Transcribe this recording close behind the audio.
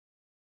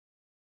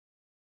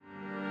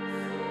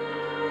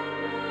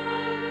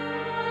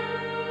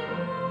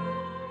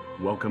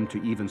Welcome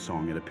to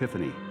Evensong at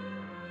Epiphany,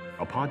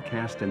 a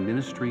podcast and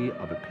ministry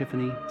of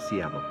Epiphany,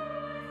 Seattle.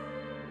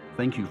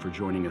 Thank you for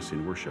joining us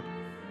in worship.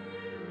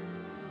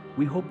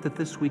 We hope that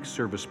this week's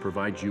service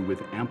provides you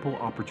with ample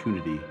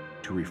opportunity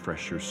to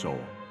refresh your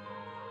soul.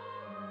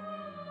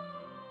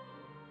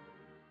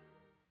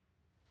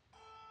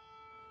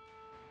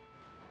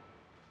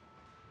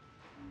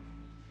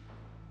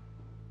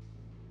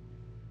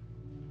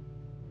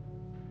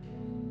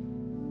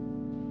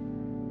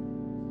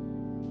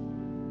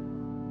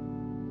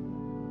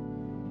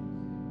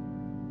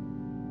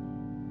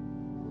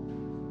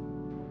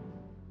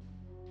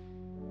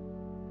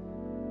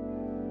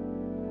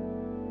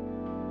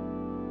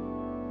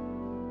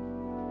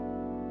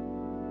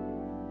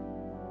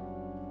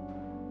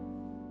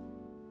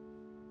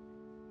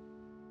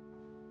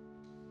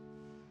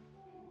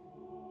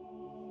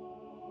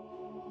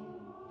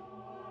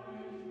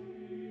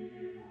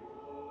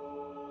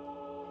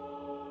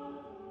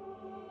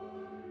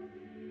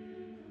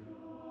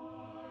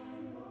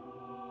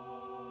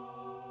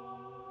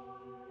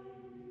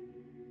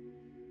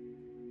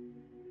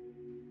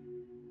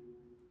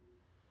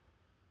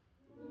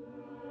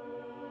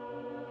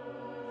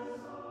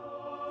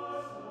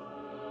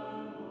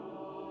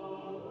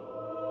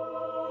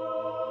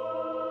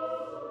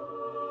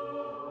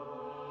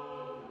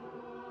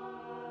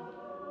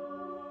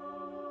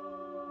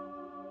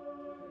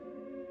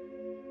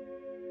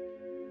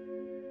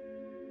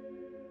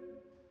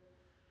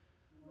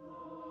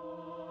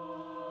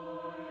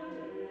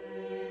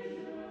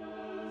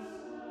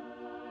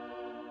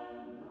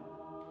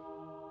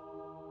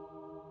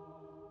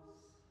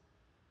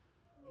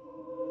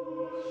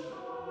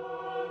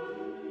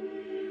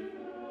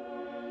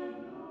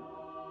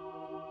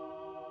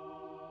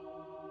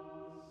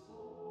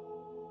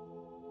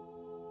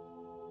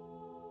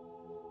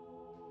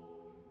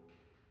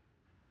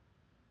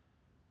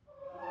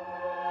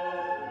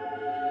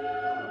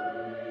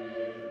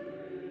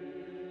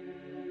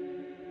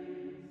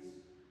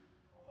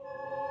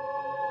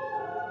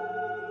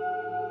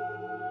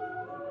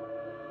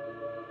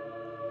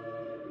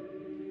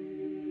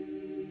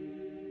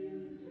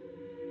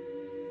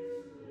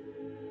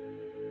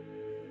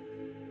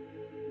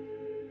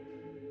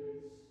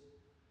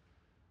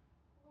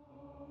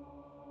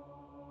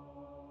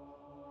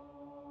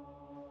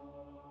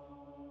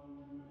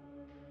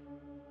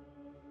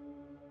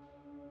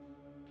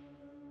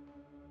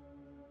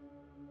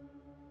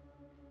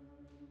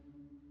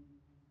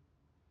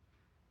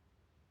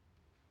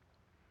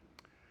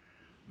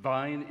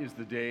 Thine is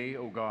the day,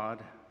 O God,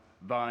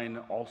 thine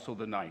also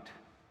the night.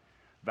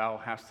 Thou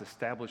hast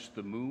established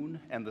the moon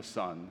and the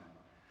sun.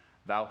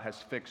 Thou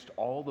hast fixed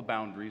all the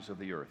boundaries of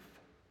the earth.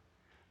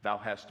 Thou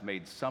hast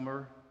made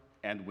summer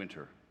and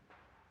winter.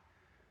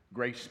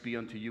 Grace be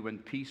unto you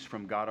and peace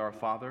from God our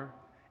Father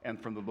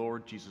and from the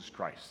Lord Jesus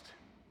Christ.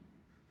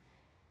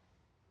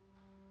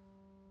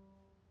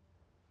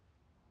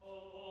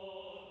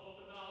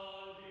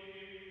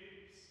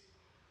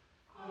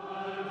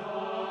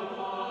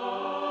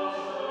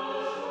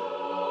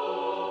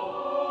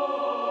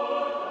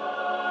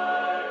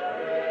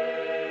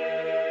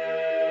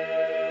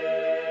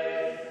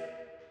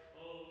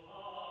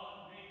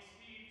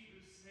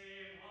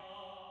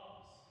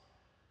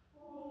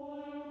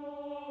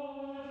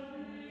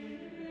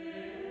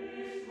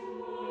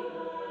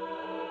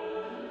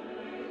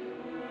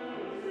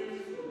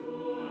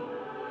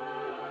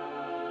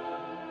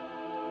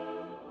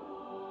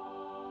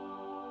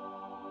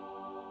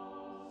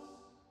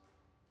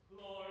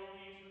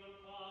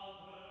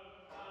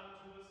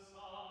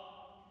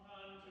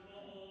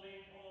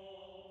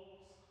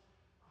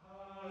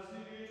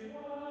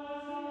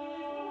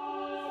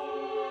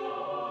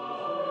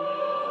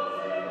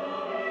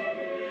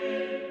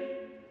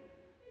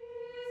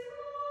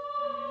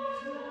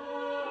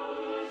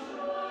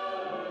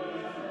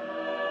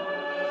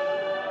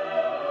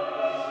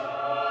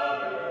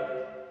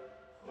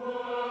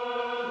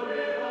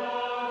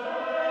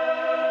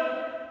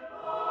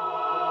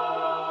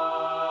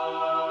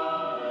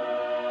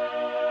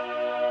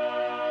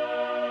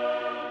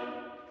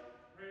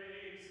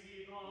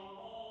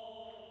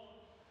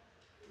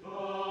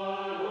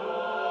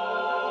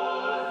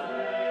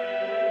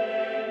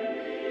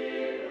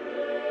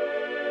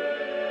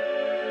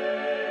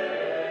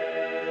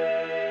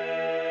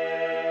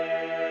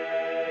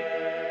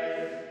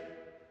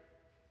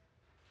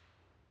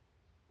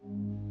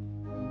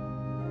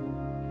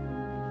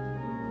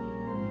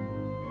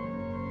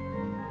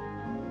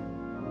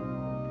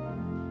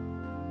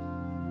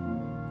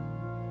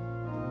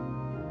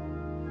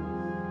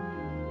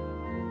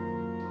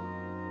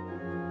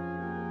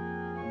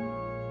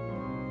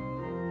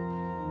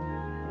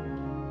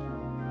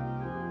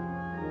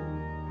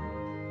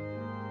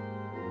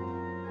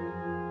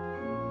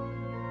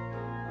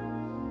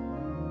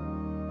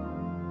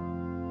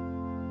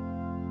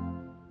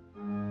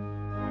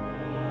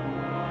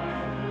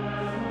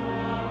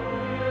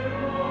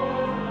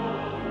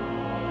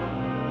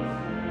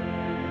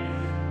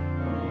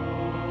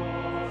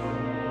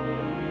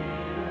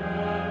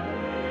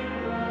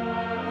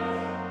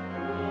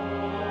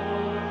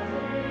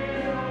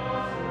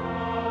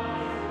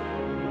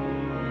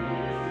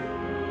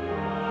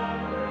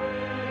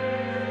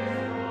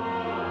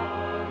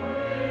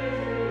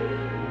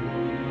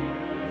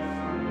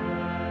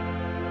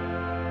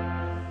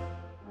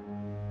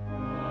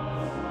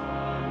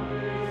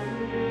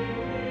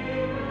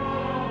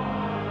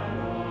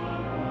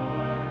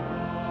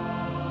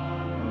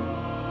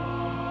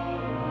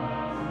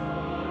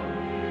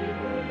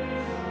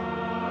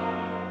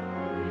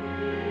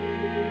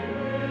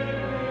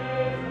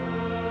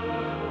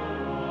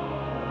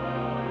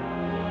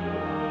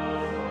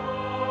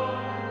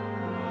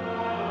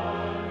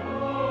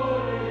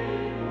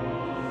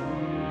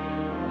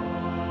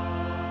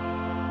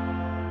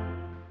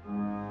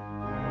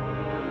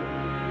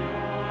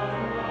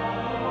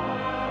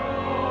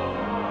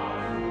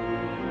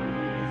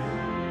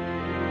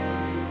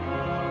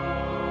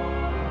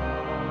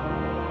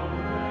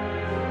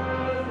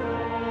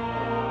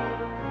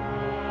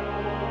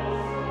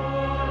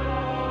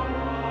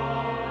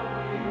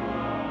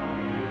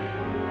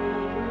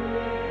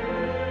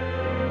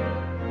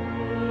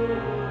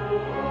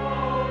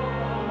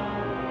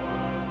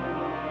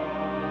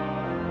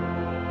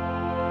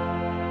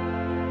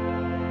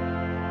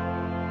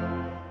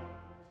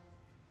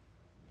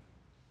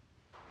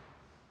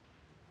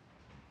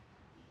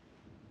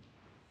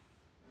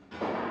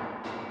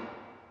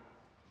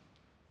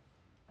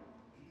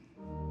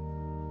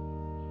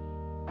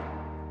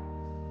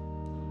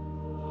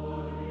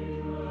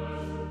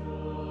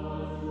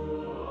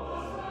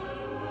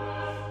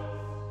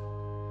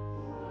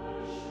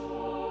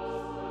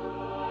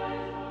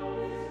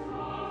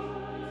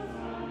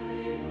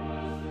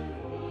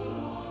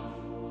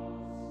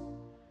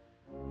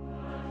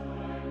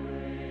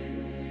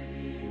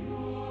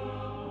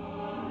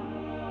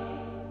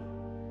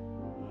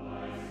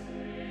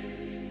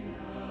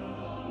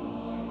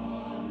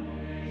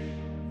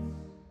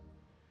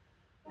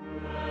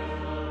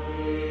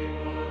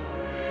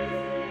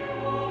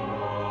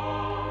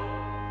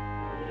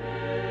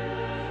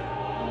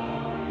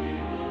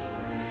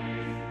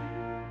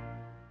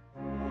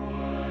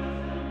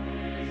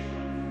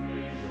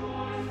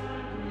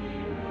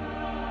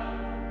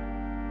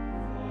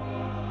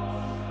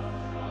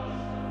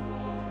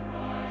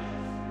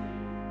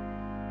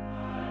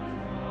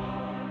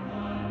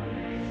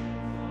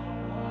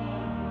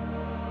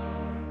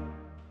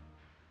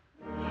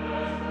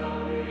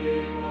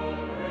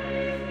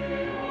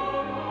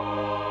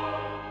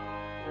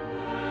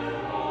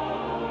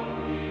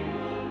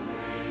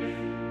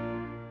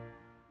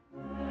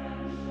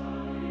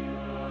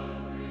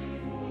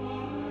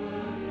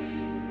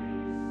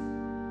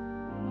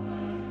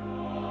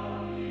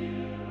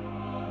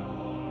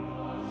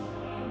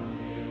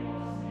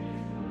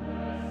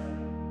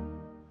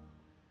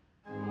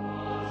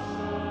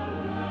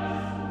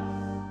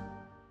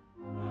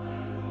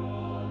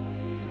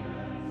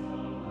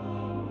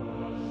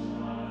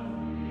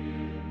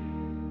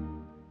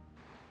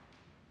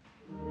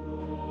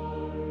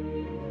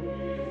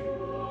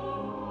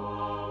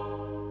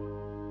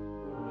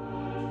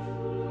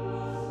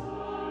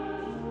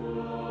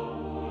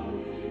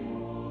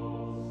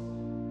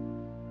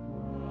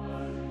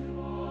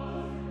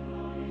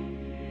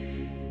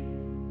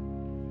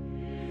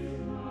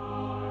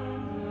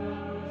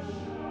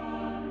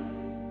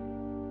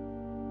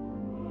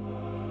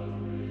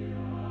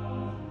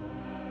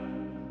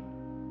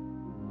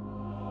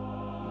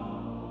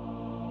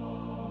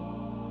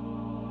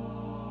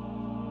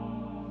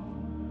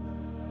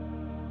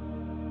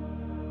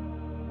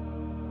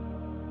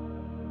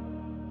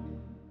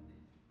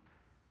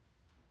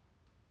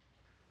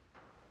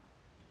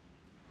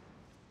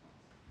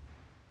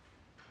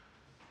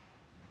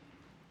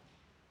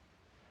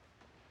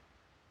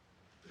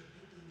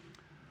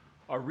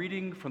 A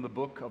reading from the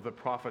book of the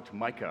prophet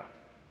Micah.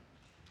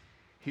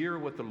 Hear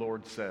what the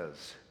Lord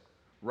says.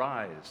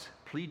 Rise,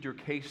 plead your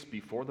case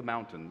before the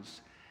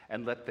mountains,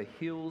 and let the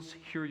hills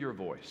hear your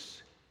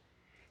voice.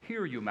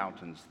 Hear, you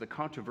mountains, the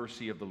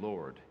controversy of the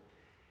Lord,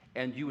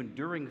 and you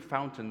enduring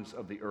fountains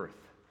of the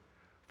earth.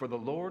 For the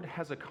Lord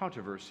has a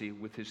controversy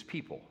with his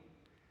people,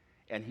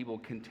 and he will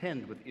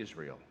contend with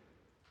Israel.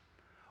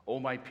 O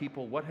my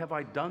people, what have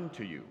I done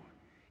to you?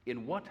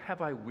 In what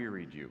have I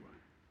wearied you?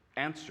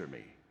 Answer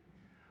me.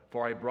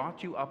 For I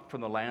brought you up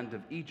from the land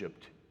of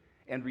Egypt,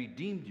 and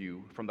redeemed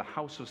you from the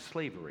house of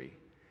slavery,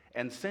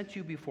 and sent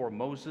you before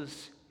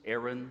Moses,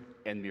 Aaron,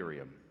 and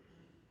Miriam.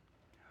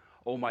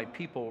 O my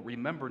people,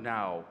 remember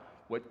now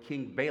what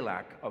King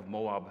Balak of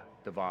Moab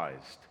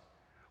devised,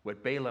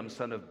 what Balaam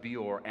son of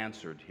Beor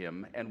answered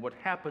him, and what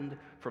happened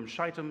from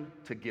Shittim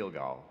to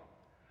Gilgal,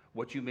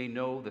 what you may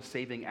know the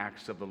saving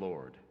acts of the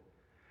Lord.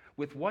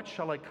 With what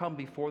shall I come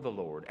before the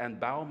Lord, and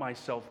bow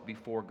myself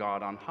before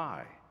God on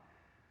high?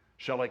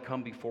 Shall I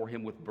come before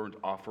him with burnt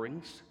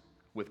offerings,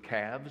 with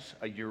calves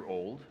a year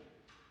old?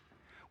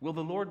 Will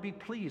the Lord be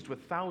pleased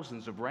with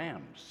thousands of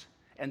rams,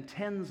 and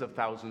tens of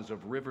thousands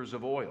of rivers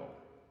of oil?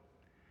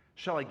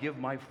 Shall I give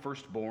my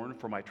firstborn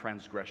for my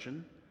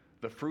transgression,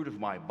 the fruit of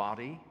my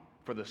body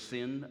for the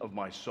sin of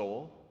my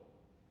soul?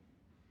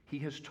 He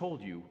has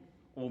told you,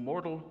 O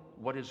mortal,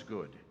 what is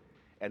good,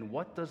 and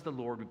what does the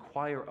Lord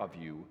require of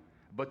you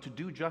but to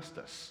do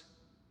justice,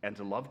 and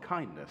to love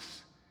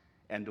kindness,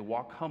 and to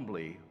walk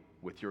humbly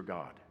with your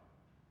God.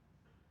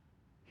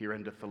 Here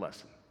endeth the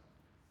lesson.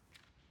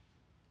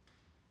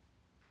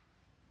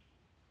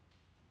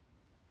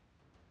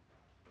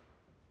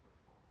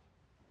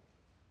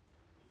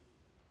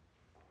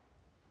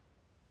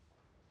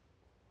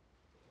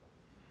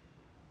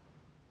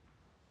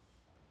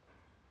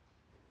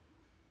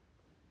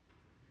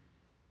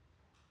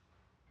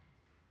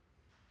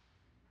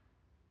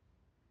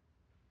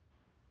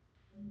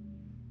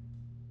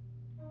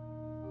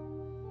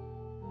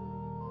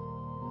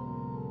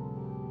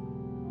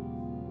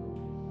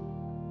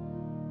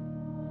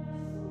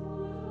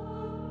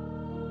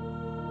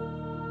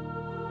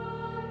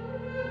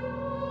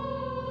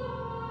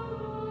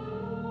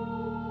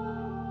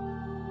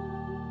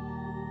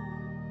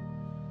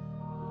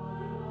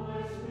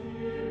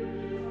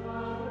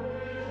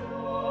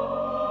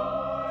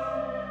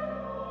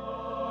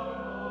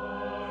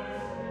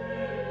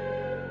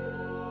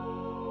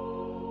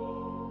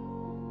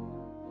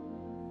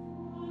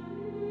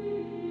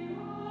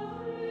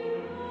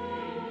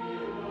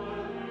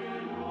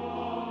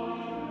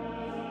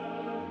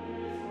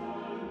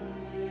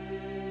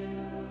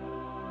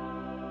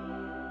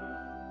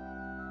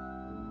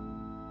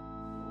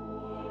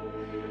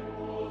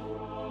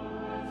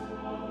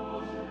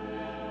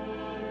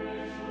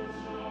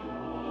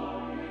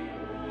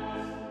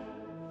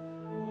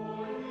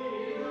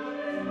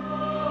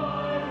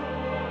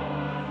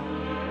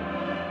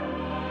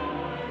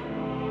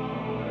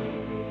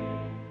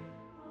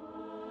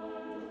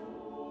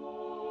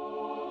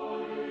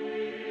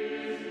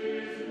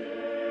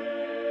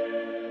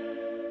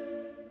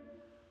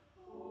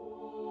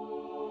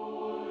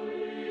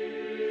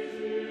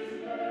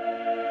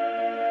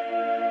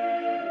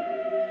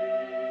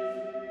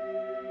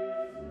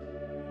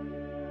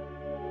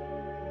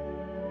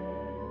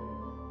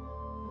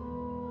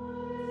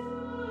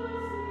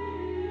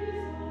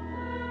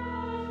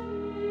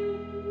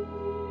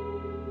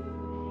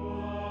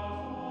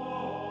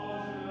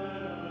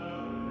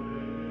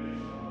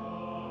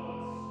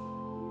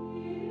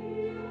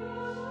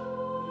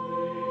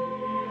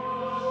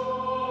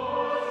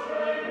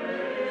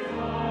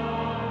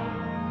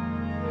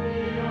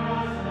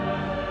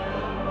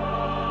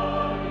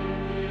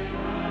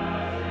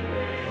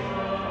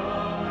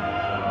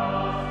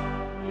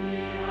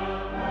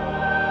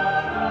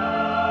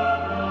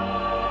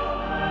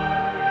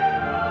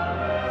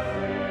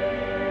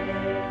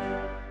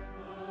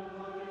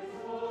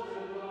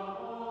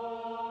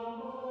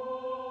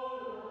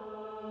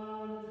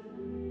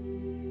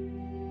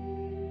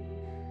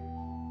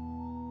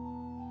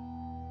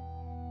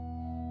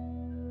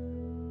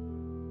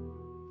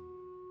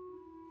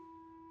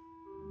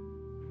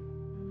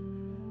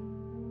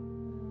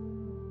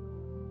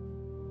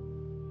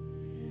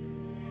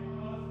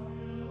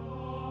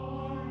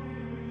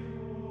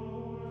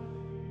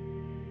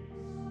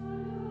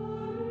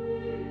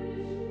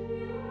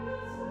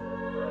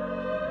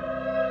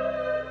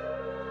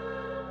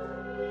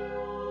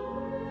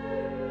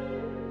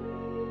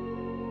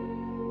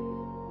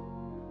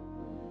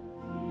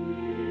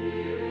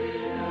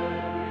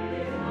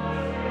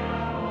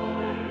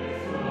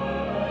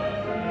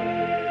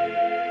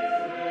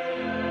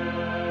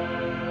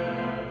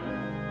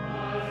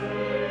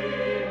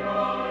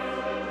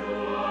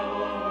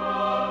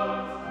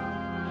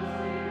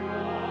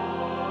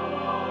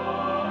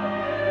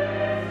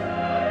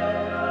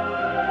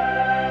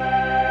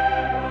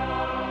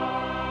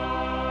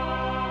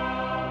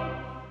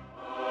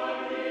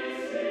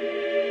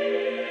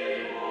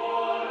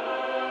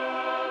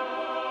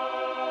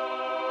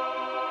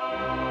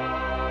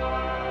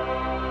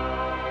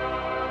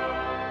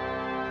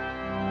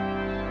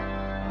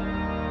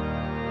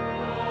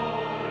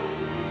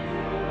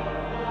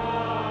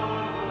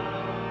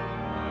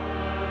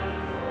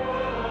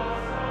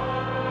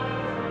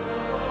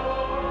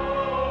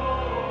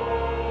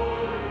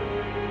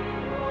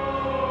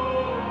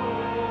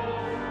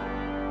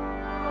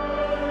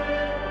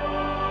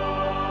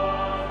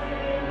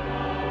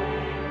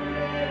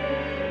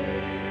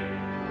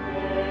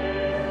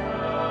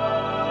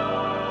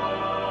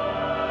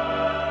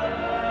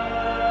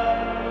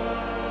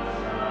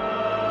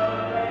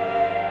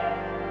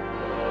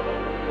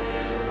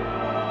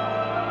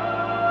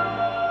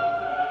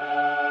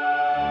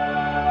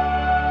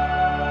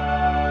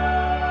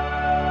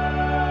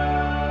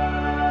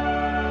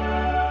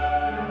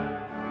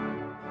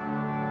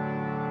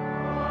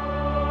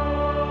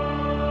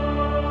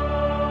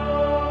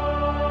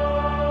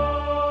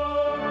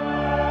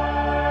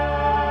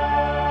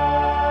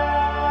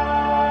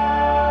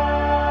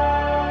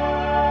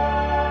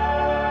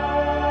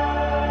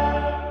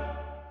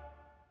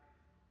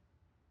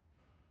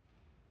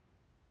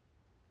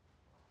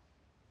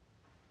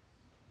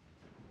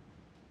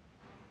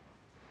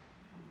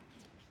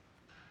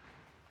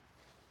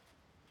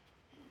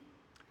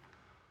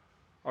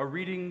 A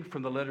reading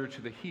from the letter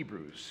to the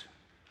Hebrews.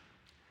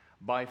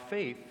 By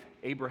faith,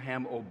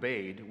 Abraham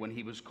obeyed when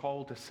he was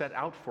called to set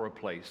out for a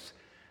place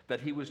that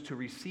he was to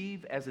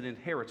receive as an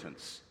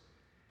inheritance,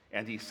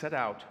 and he set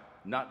out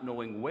not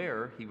knowing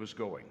where he was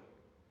going.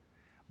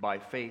 By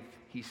faith,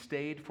 he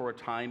stayed for a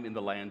time in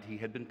the land he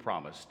had been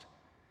promised,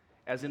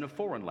 as in a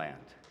foreign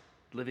land,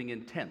 living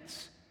in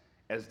tents,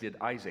 as did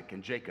Isaac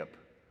and Jacob,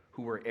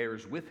 who were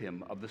heirs with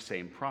him of the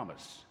same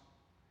promise.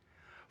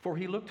 For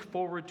he looked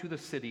forward to the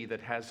city that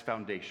has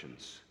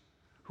foundations,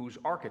 whose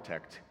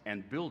architect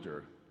and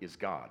builder is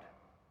God.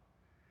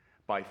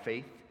 By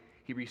faith,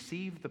 he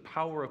received the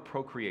power of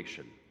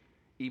procreation,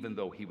 even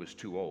though he was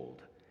too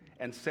old,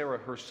 and Sarah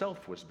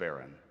herself was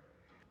barren,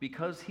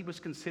 because he was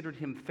considered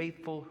him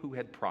faithful who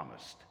had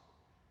promised.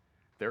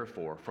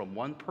 Therefore, from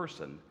one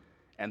person,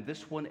 and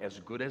this one as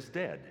good as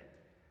dead,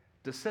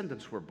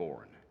 descendants were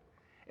born,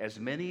 as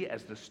many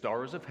as the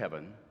stars of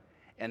heaven,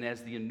 and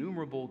as the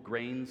innumerable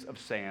grains of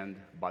sand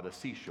by the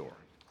seashore.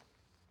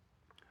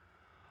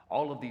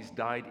 All of these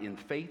died in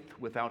faith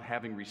without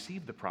having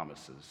received the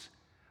promises,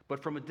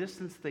 but from a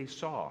distance they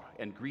saw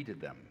and greeted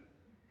them.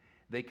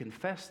 They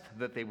confessed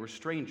that they were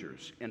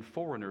strangers and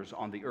foreigners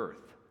on the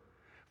earth.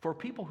 For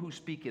people who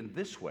speak in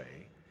this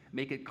way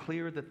make it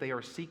clear that they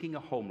are seeking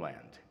a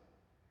homeland.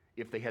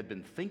 If they had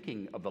been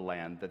thinking of the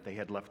land that they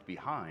had left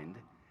behind,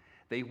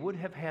 they would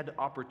have had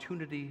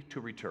opportunity to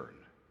return.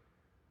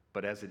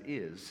 But as it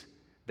is,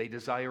 they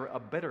desire a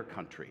better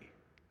country,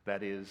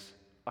 that is,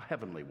 a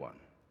heavenly one.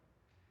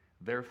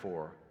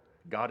 Therefore,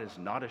 God is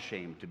not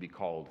ashamed to be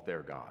called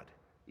their God.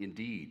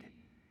 Indeed,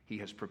 he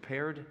has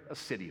prepared a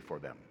city for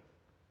them.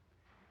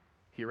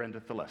 Here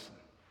endeth the lesson.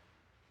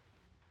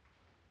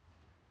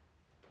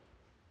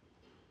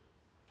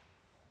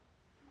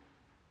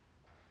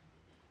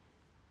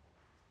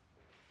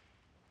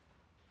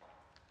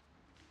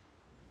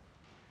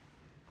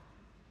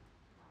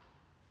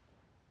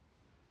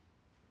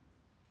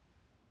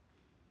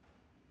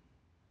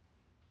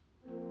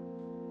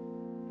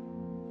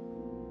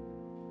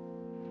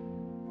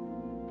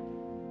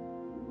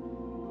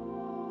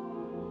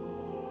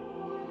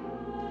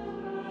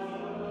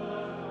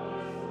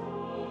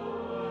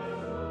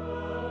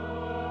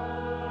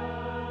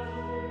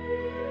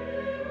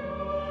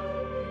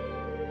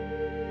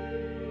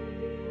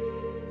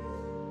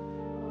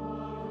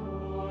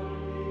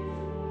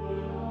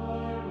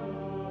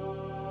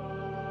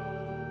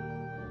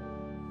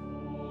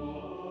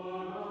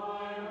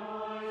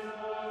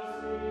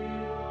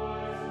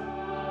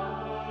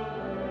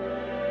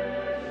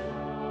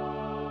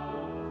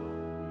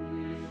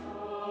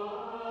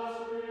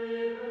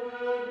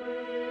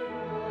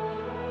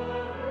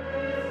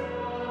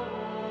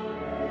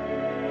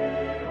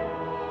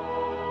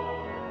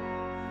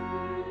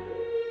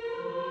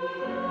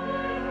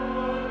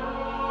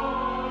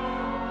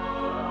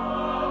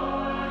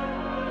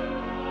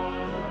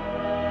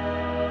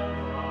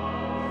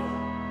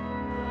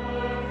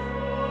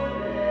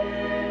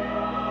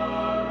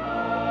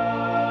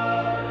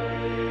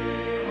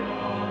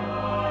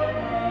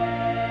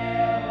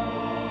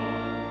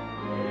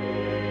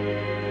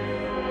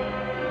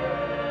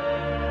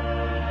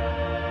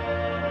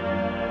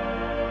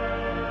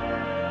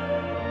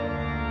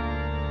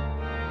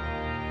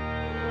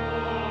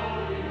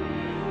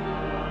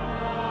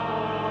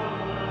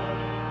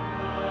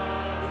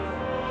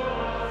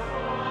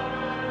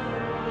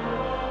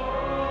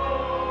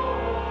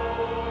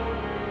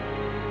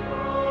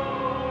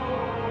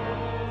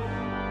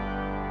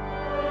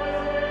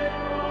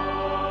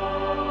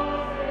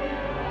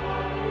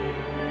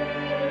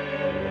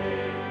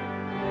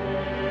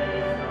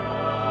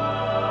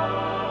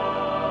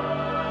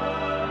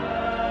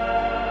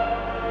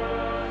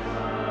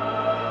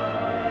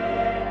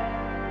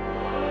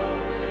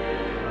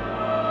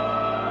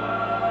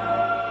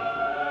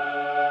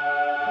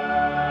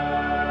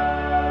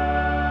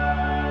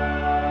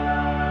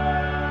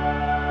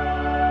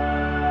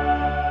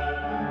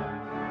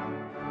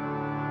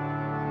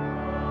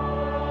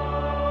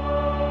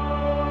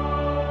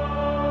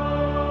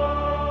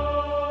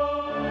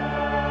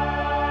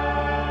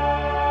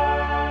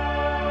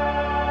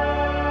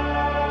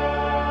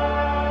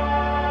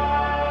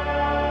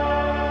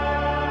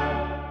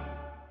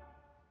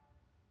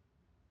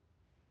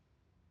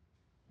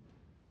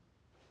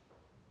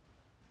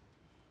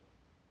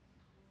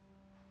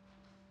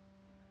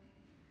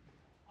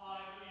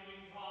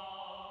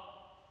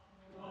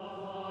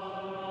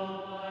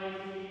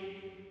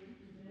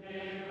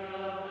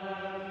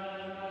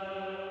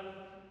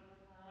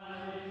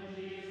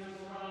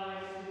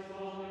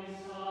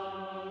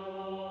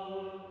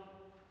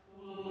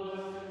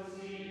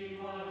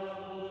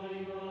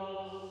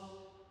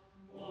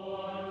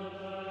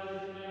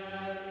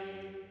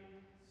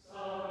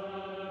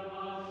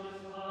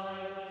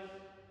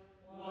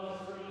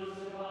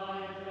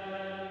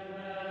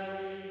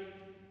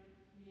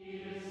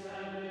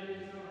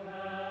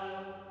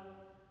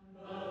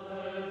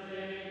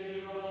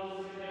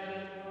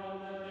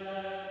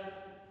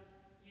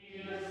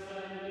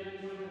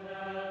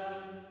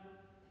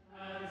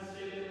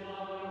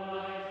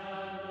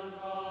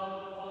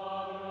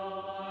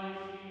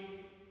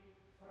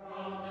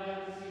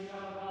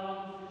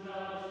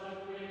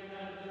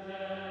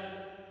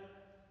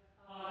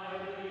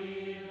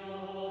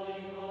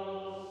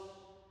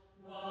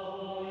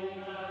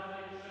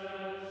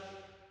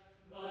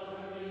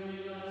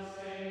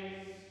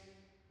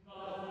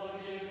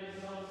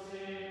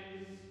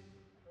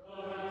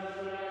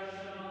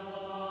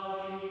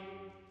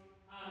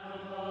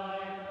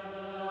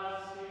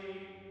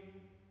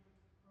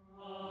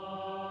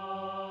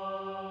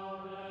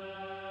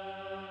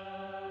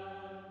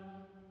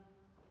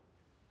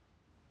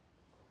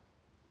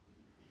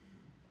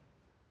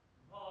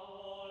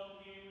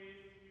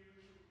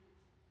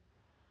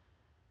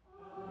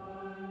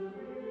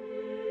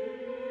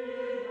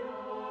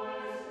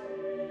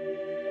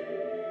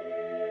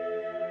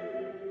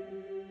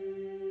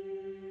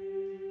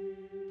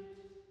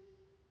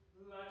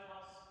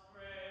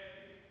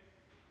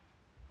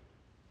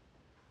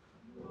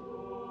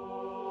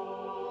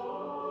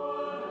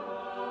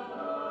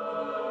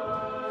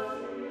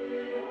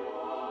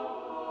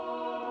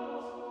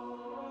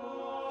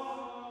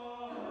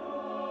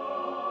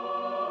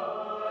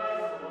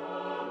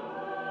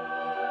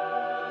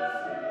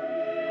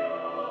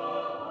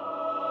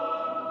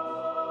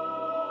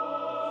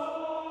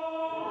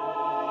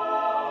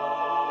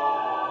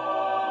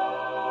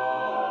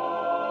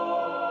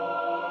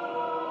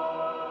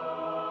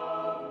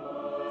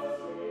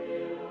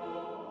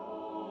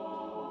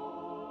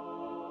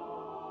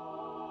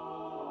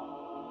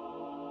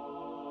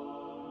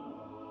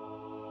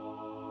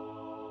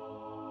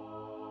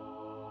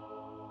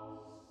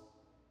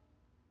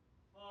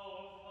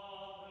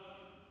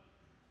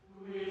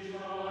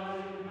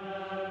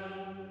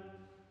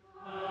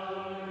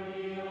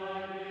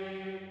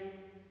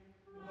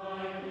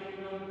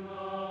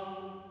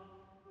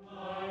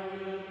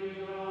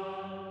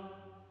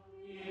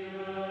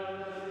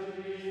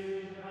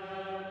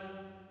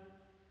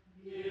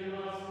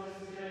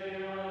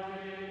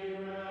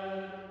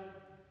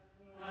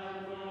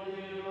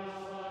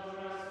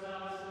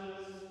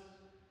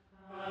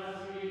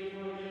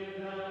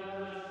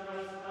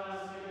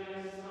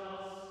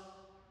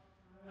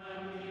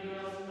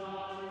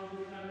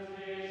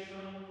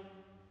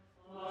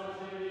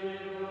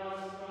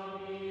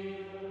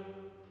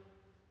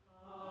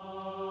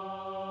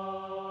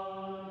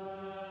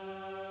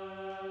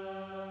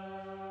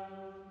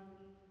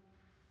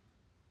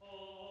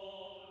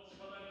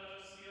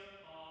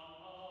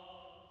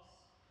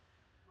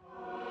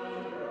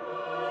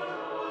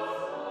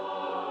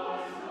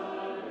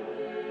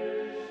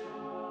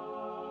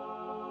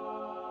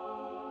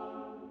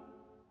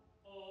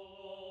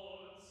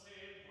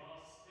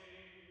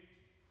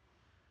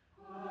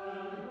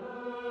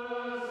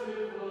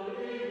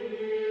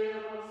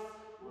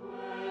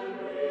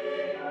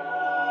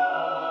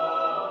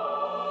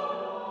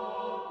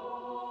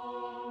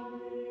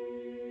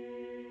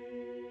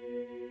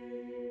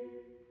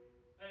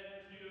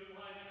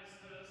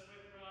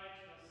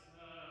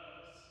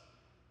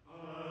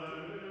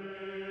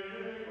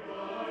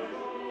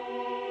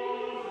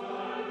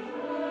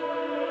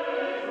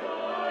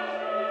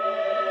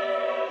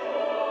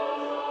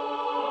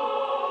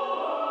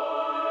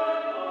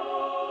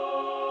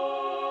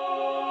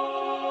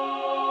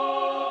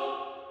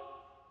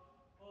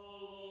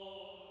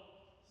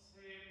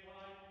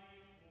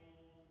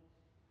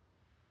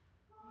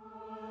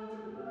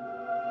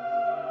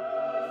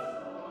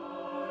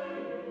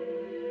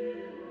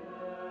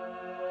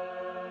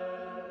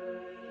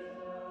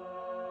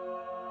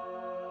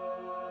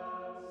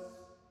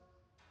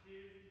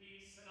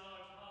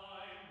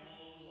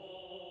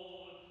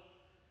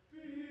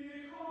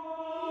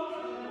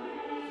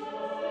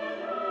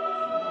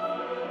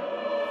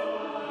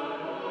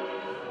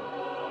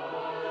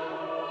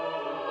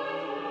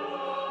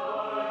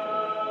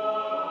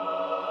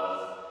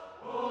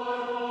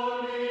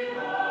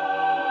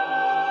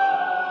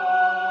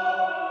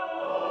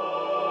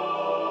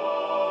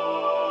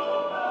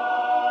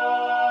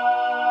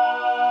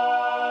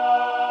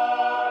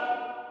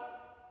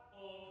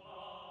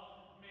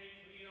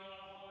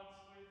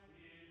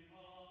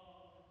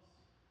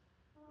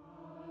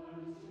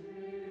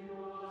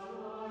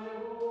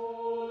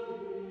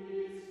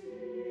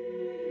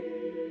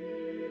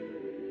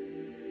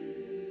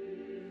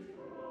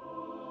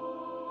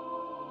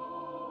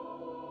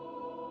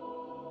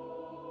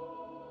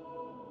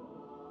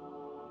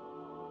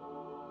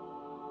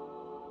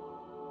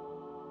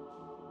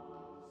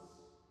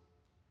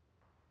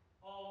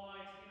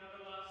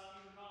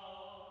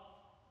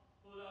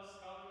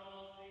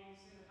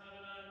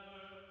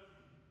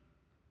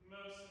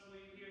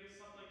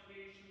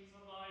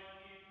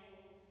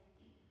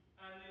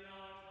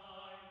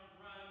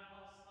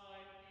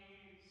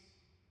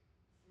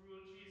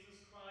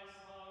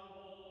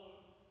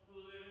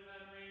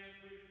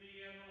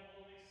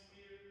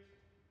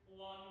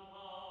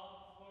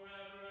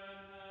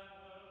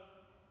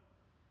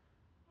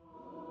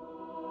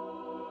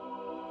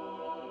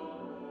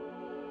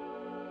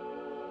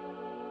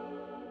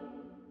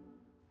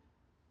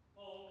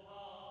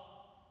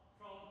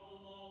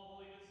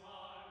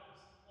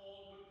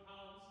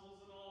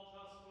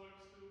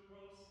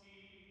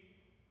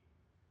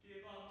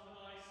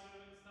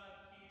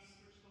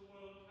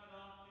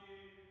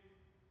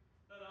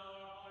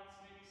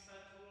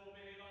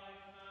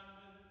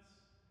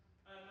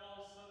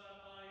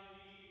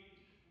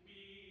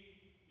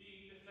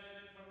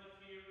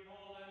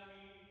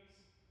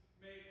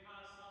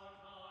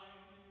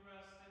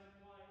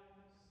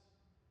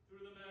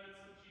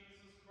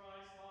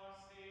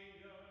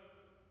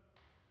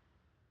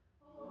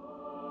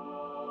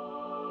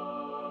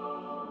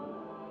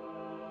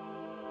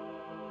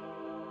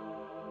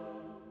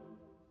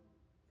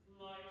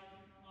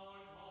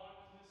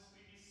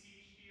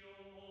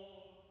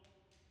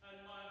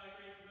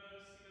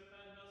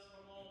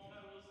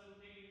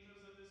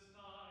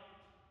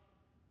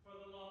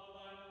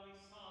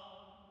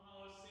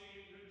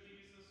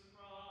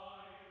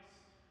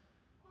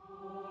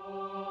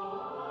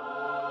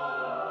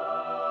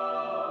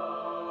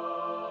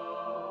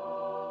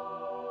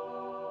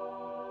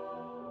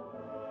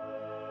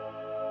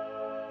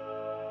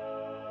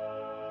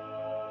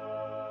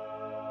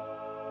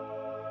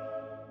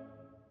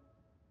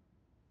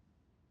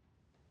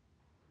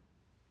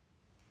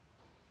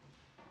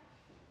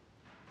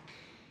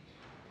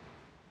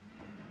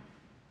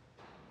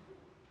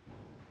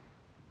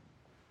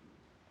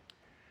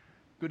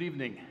 Good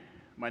evening.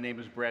 My name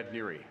is Brad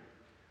Neary.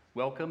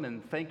 Welcome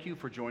and thank you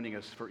for joining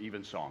us for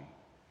Evensong.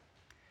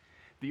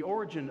 The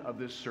origin of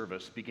this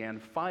service began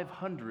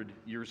 500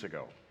 years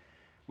ago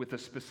with a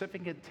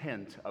specific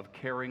intent of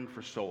caring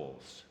for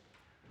souls.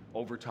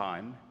 Over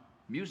time,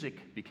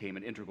 music became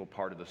an integral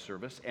part of the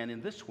service and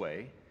in this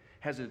way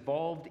has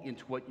evolved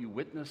into what you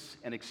witness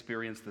and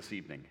experience this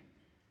evening.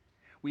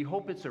 We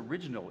hope its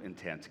original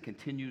intent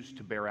continues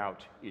to bear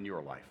out in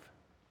your life.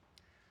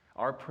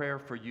 Our prayer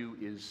for you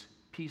is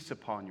peace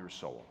upon your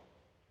soul.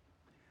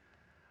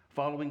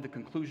 Following the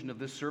conclusion of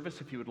this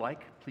service, if you would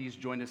like, please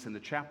join us in the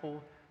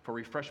chapel for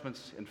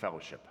refreshments and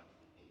fellowship.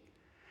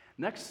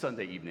 Next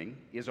Sunday evening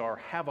is our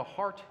Have a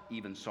Heart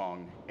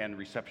Evensong and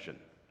reception.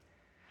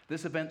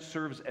 This event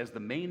serves as the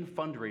main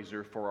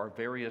fundraiser for our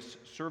various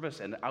service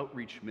and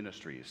outreach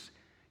ministries.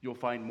 You'll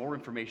find more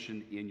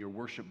information in your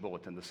worship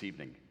bulletin this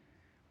evening.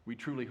 We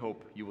truly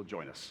hope you will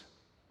join us.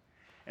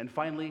 And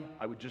finally,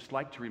 I would just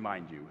like to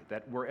remind you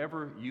that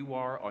wherever you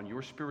are on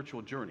your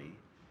spiritual journey,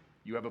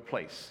 you have a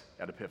place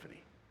at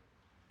Epiphany.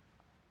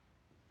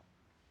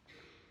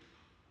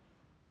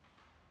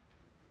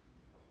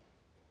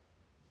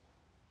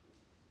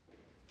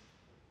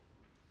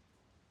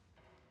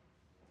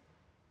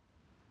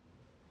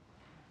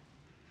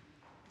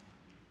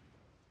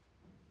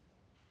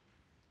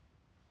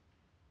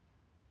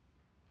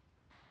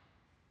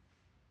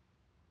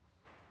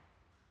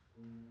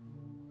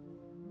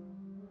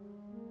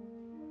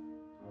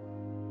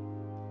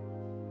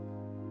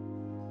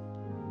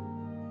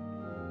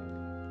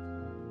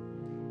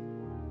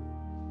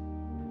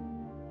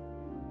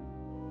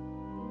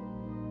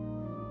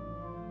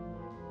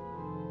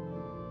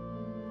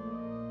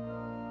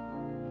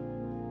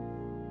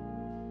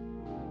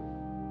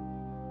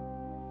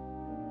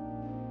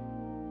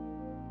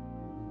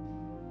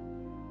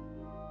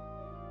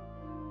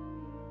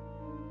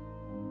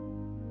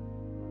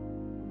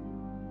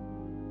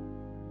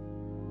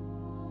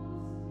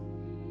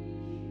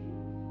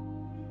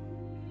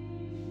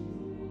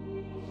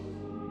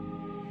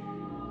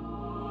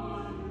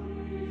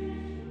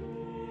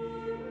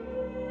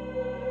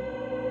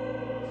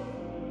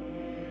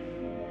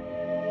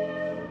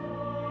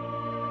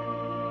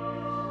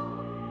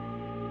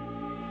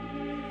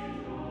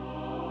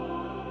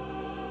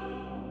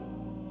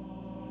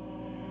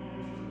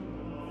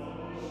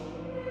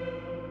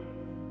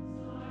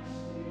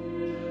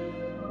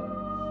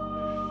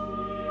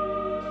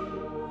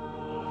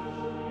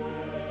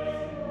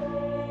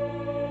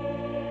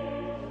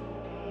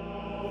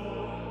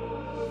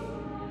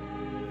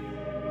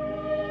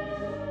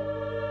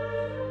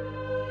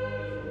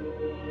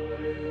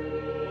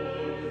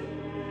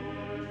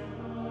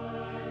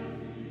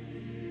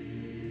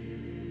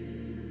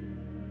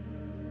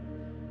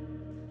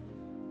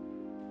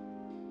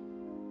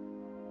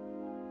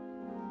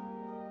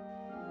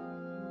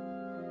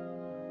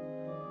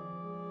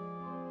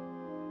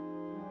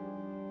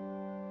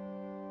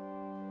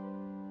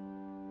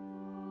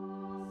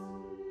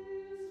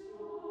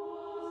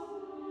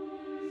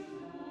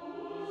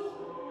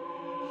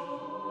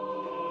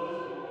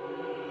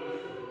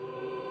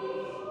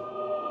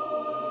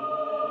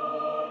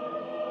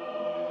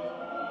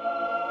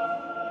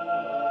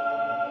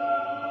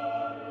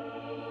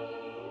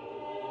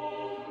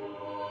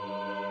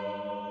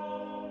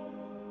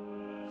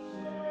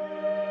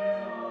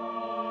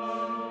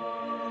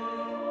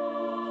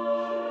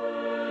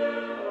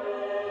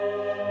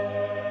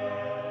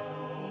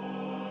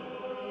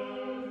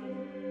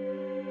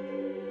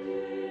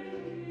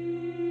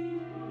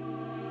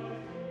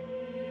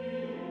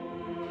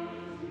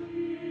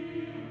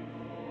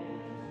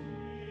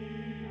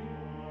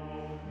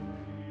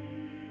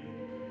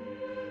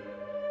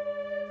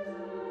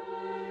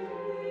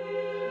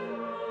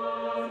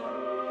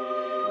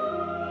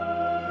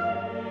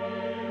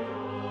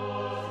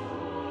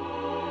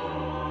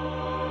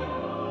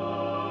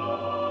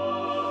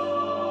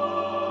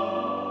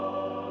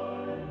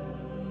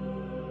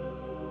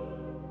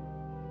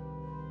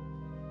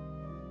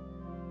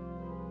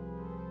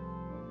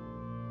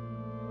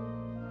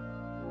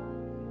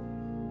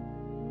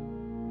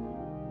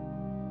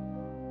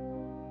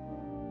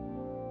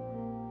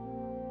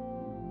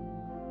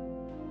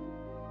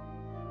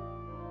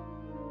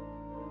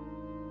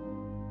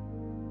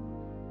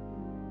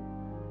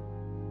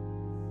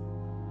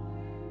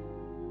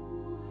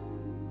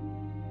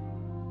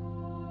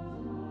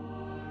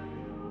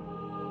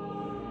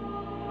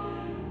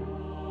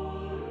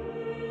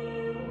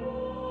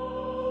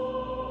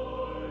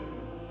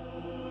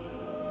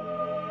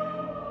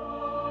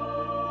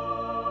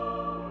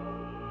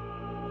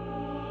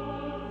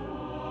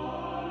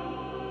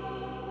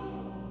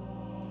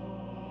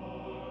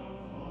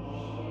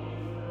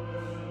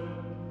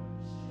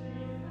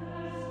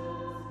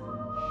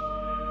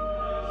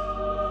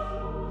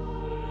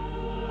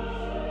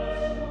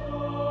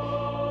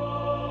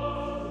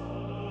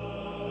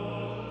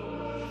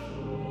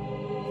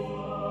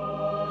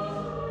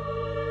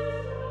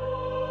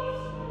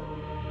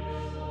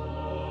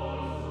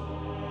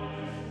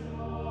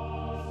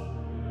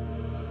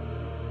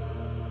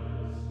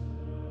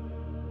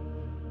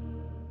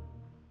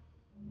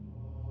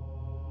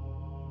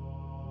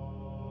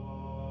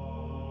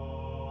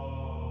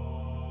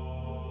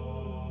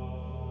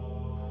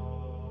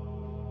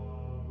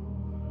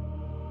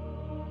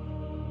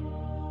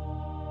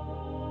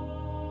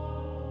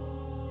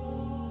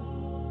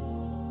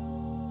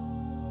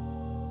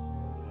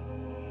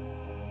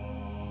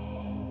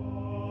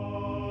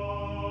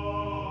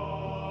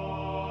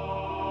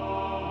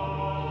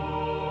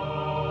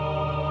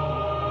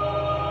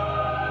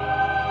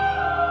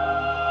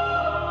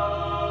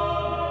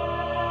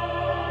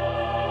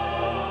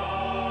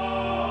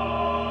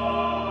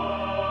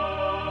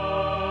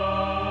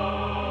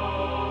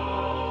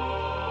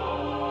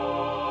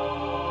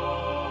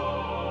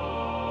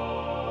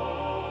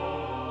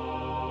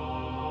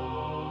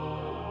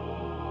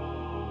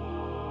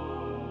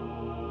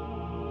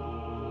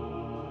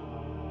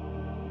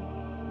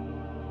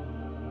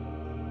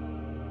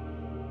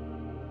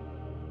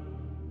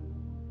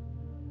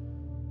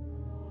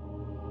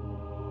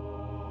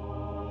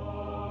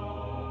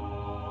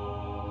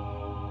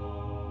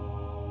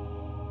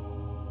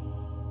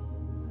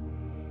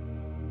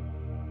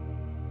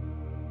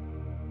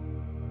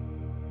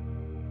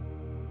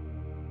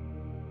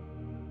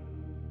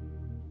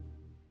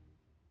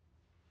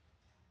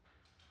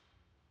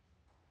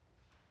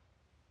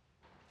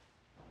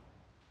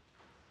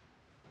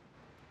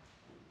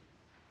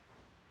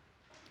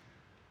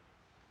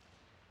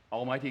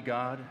 Almighty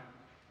God,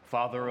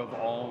 Father of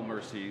all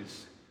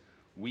mercies,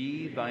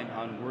 we, thine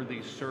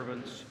unworthy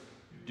servants,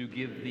 do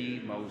give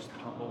thee most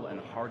humble and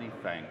hearty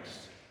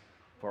thanks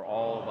for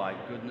all thy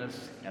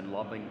goodness and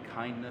loving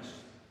kindness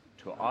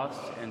to us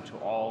and to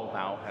all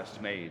thou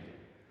hast made.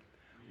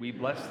 We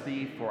bless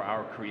thee for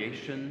our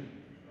creation,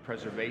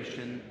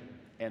 preservation,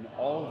 and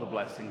all the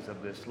blessings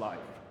of this life,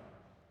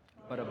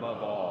 but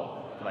above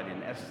all, for thine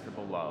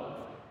inestimable love,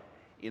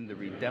 in the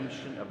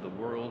redemption of the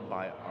world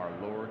by our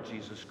Lord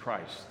Jesus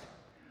Christ,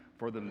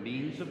 for the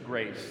means of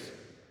grace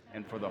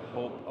and for the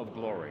hope of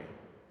glory.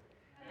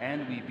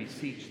 And we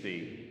beseech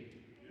thee,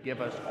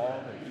 give us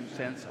all the due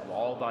sense of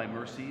all thy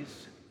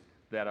mercies,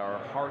 that our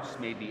hearts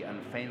may be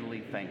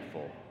unfeignedly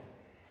thankful,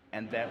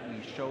 and that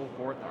we show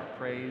forth our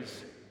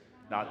praise,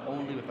 not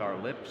only with our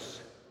lips,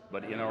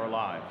 but in our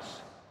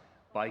lives,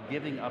 by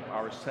giving up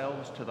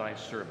ourselves to thy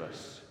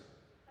service,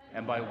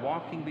 and by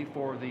walking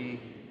before thee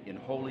in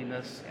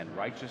holiness and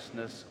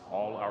righteousness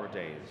all our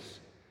days.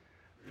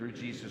 Through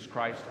Jesus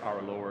Christ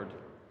our Lord,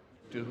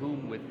 to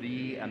whom with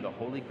thee and the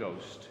Holy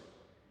Ghost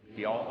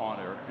be all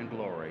honor and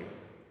glory,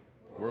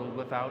 world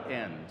without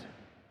end.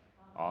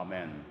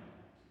 Amen.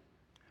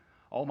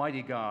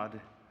 Almighty God,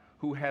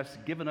 who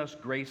hast given us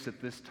grace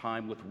at this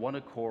time with one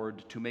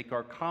accord to make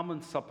our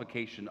common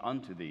supplication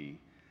unto thee,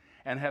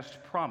 and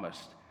hast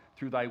promised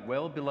through thy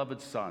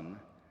well-beloved Son,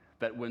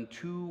 that when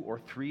 2 or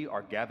 3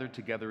 are gathered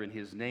together in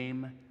his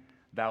name,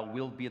 thou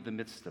wilt be in the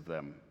midst of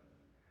them.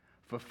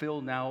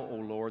 Fulfill now, O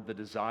Lord, the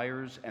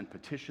desires and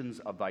petitions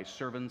of thy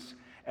servants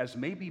as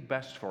may be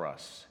best for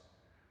us,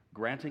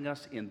 granting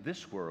us in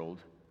this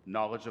world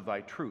knowledge of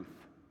thy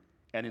truth,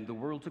 and in the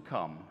world to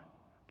come,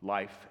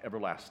 life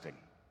everlasting.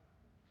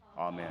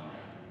 Amen.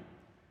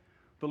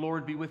 The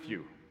Lord be with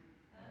you.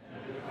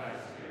 And with thy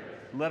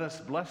spirit. Let us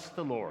bless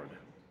the Lord.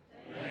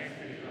 Thanks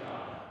be to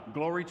God.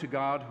 Glory to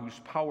God, whose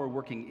power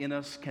working in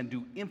us can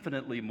do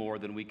infinitely more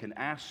than we can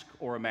ask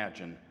or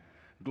imagine.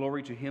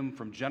 Glory to him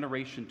from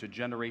generation to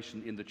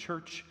generation in the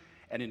church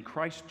and in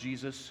Christ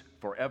Jesus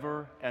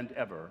forever and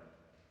ever.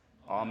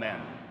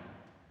 Amen.